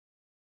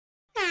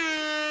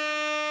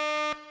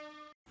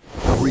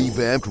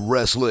Revamped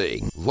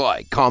Wrestling.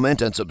 Like,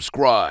 comment, and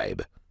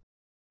subscribe.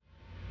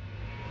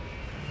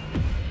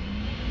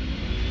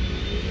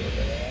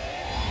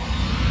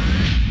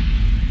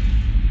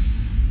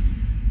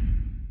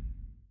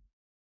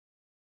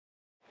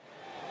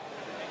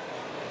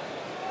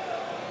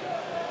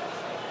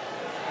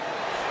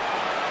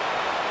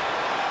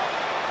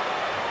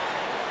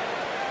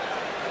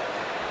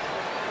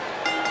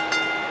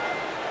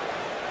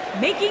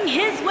 Making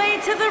his way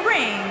to the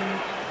ring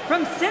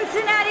from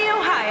Cincinnati,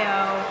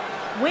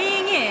 Ohio,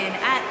 weighing in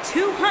at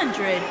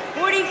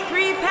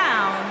 243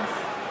 pounds,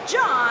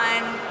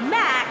 John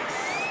Max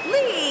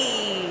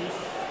Lees.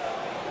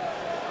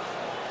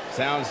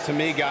 Sounds to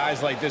me,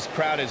 guys, like this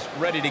crowd is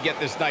ready to get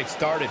this night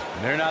started.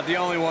 And they're not the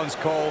only ones,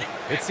 Cole.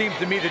 It seems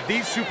to me that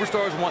these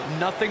superstars want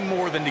nothing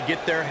more than to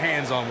get their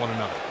hands on one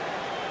another.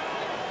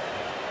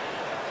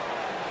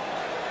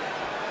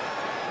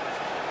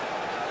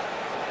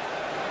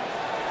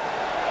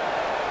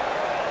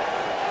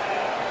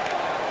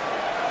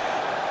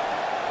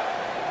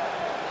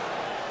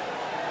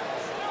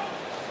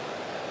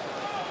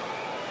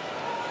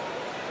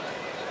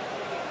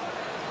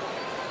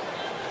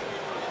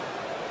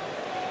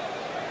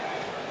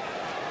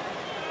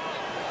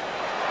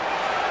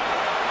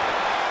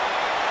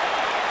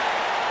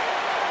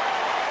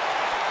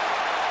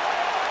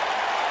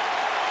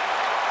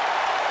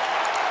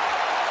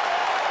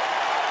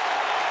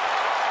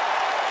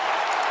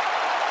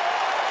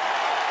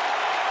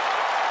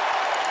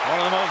 One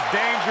of the most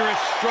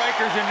dangerous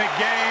strikers in the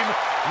game,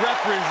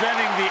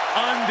 representing the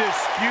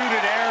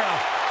undisputed era.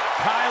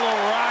 Kyle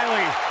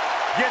O'Reilly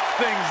gets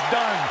things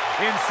done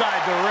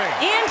inside the ring.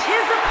 And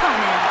his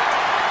opponent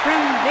from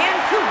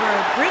Vancouver,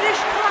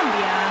 British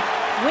Columbia,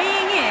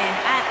 weighing in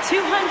at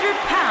 200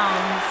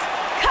 pounds,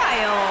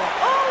 Kyle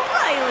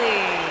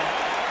O'Reilly.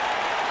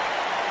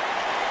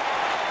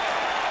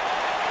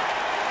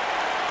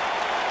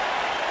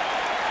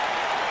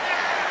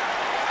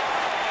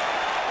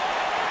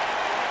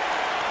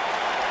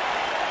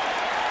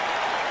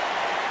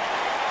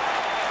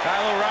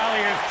 Kyle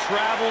O'Reilly has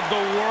traveled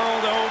the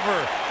world over,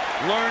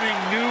 learning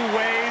new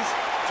ways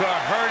to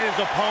hurt his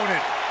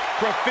opponent.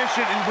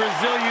 Proficient in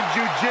Brazilian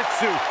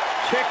Jiu-Jitsu,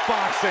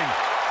 kickboxing,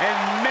 and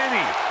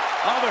many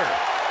other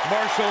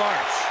martial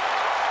arts.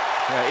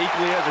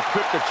 Equally as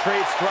equipped to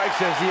trade strikes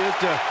as he is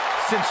to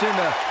cinch in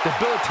a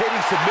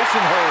debilitating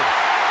submission hold.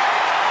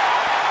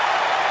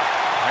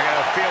 I got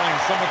a feeling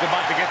someone's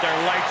about to get their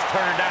lights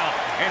turned out,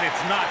 and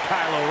it's not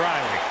Kyle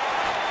O'Reilly.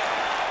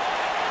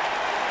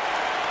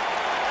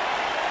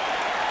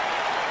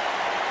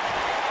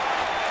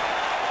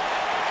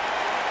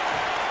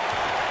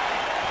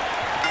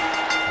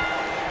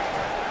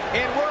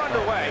 And we're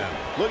underway.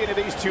 Looking at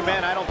these two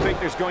men, I don't think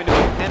there's going to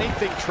be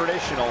anything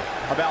traditional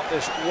about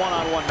this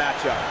one-on-one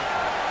matchup.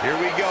 Here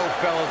we go,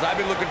 fellas. I've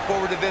been looking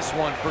forward to this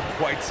one for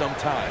quite some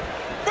time.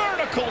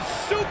 Vertical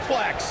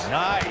suplex.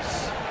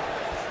 Nice.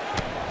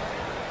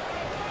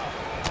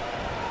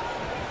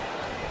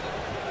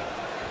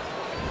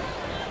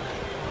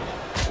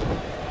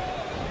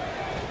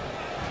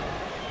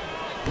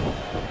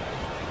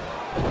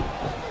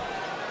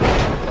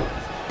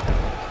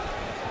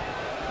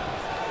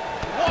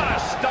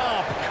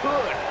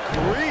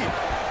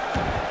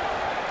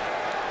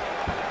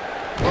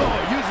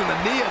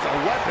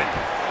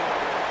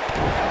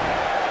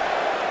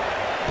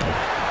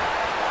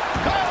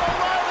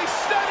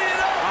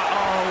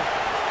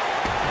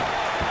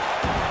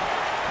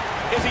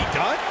 Is he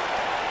done?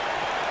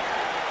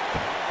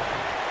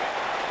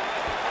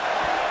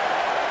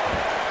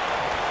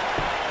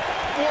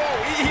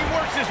 Whoa, he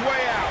works his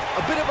way out.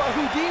 A bit of a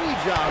Houdini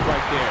job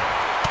right there.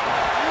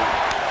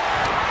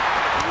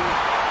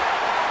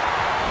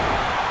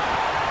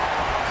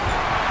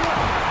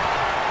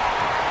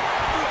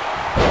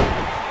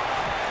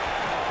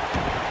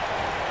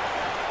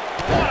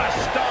 What a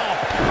stomp.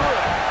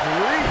 Good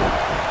grief.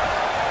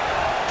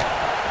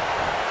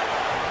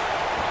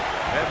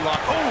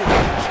 Headlock. Oh,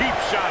 cheap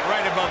shot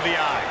right above the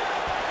eye.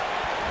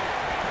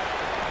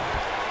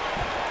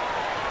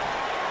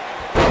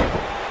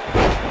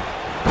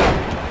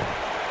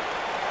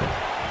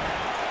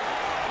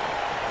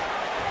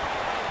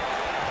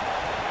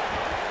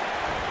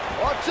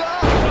 Watch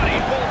out!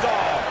 Running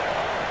bulldog.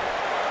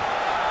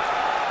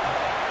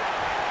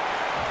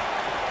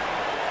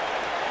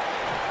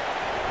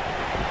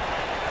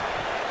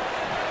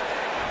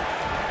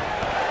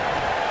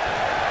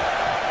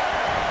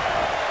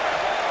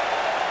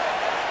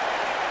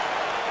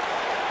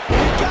 You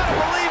gotta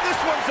believe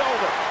this one's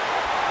over.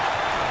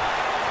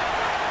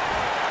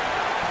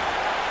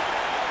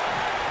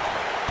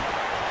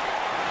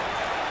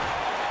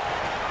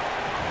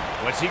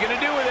 What's he gonna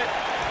do with it?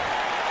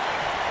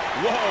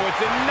 Whoa, it's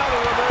another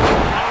reversal.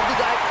 I don't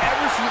think I've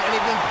ever seen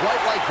anything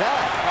quite like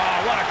that.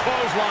 Oh, what a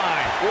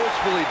clothesline.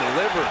 Forcefully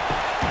delivered.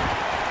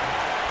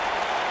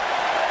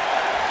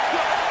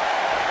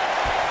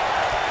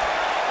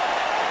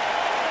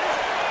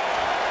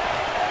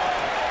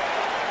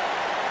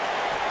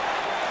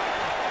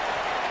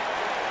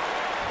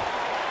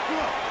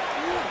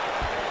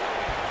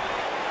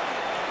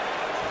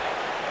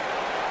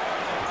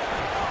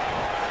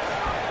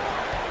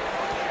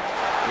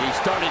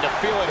 starting to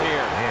feel it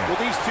here. Man.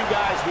 With these two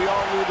guys, we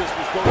all knew this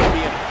was going to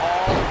be an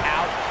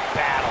all-out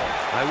battle.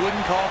 I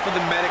wouldn't call for the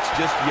medics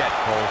just yet,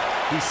 Cole.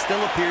 He still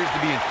appears to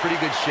be in pretty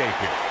good shape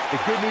here. The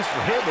good news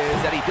for him is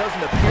that he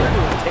doesn't appear to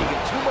have taken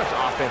too much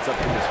offense up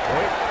to this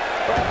point.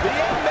 But the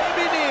end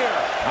may be near.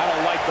 I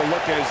don't like the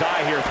look in his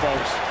eye here,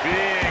 folks.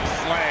 Big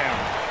slam.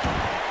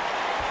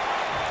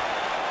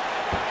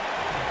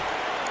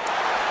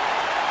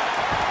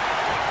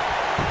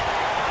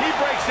 He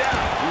breaks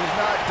out. He's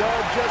not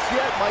done just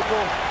yet,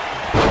 Michael.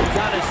 He's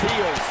on his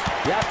heels.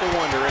 You have to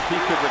wonder if he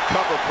could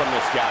recover from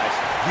this, guys.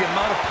 The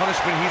amount of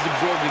punishment he's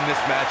absorbed in this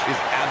match is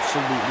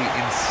absolutely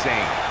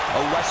insane. A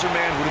lesser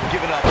man would have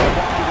given up and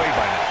walked away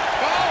by now.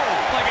 Oh,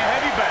 like a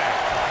heavy bag.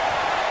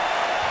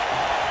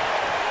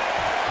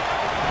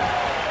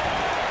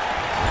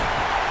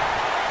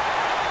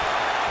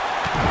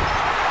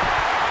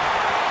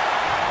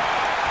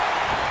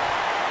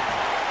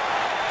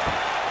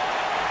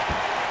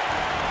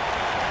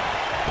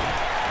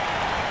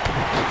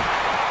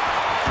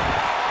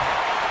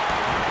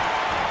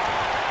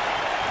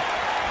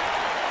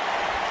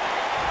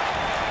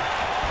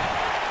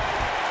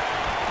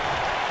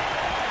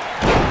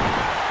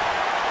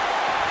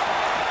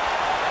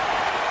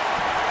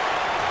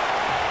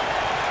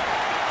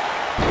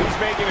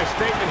 Making a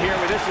statement here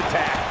with this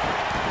attack.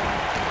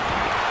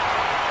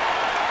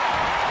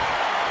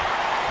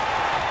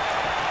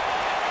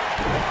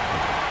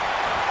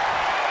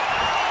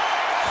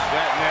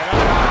 Setting it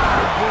up.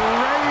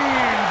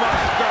 Brain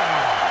buster.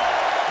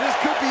 This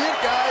could be it,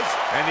 guys.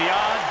 And the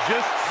odds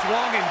just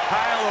swung in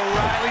Kyle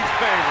O'Reilly's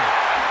favor.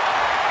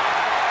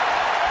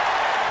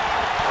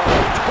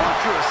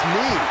 Torturous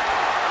knee.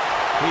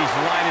 He's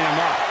lining him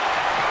up.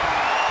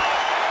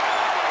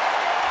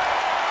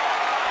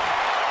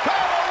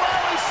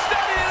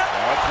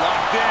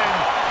 Locked in.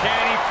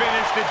 Can he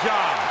finish the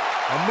job?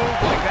 A move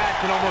like that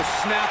can almost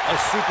snap a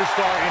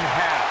superstar in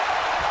half.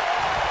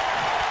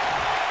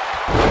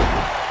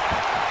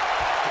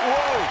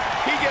 Whoa,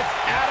 he gets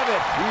out of it.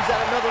 He's at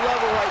another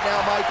level right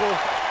now, Michael.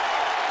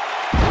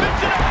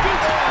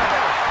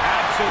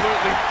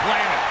 Absolutely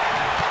planted.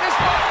 This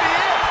might be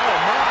it. Oh,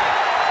 my.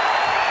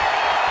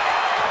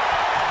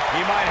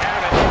 He might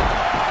have it.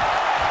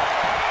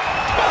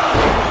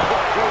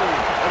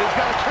 But he's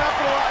got to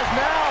capitalize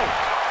now.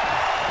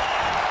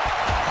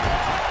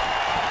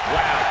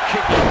 Wow,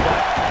 kicking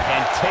butt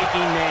and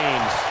taking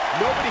names.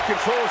 Nobody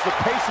controls the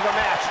pace of a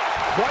match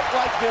quite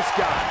like this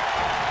guy.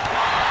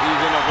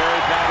 He's in a very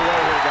bad way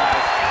here,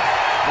 guys.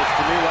 Looks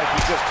to me like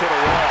he just hit a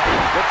wall.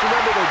 Let's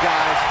remember, though,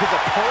 guys, his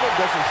opponent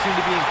doesn't seem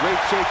to be in great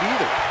shape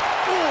either.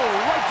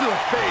 Oh, right to the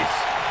face.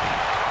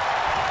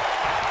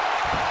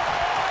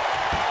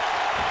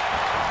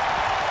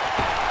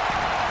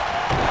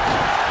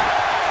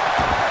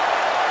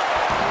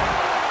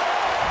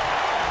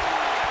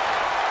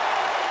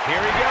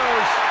 Here he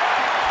goes.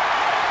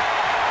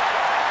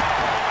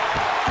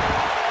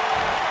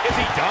 Is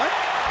he done?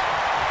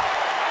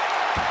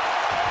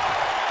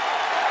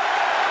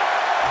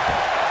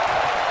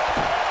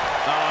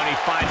 Oh, and he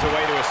finds a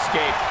way to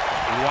escape.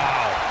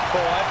 Wow.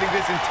 Cole, I think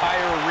this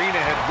entire arena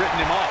had written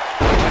him off,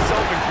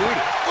 myself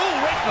included. Ooh,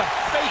 right in the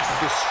face.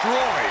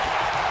 Destroyed.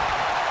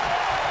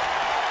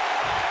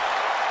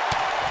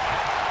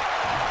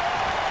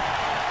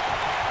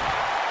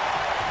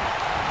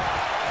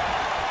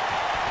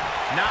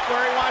 Not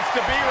where he wants to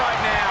be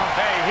right now.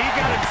 Hey, he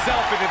got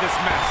himself into this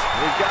mess.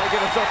 He's got to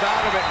get himself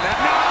out of it now.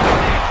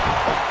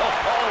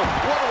 Oh,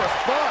 what a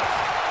response.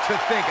 To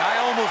think,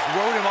 I almost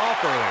wrote him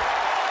off earlier.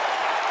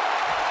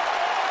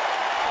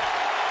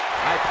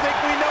 I think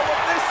we know what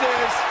this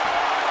is.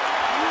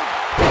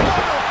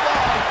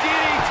 Butterfly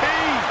DDT.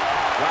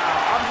 Wow,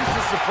 I'm just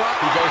as surprised.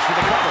 He goes for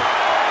the cover.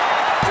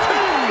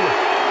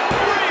 2,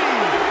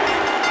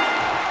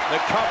 3.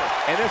 The cover,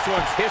 and this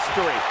one's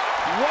history.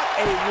 What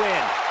a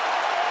win.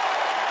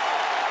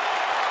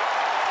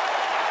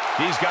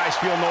 These guys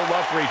feel no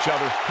love for each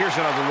other. Here's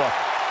another look.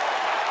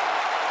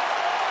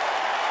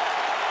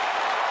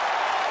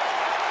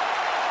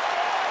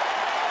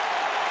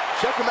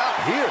 Check him out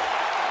here.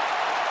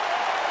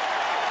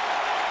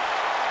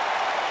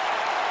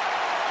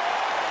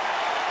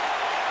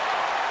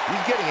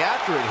 He's getting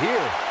after it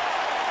here.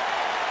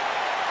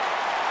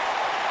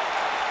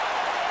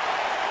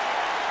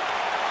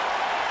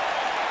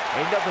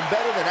 Ain't nothing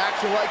better than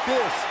action like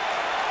this.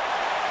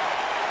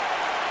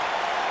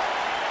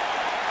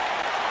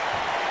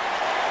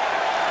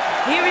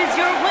 Here is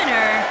your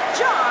winner,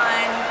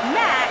 John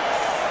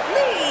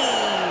Moxley.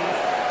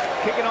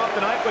 Kicking off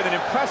the night with an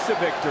impressive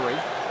victory.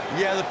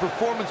 Yeah, the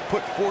performance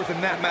put forth in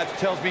that match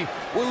tells me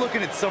we're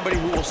looking at somebody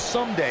who will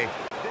someday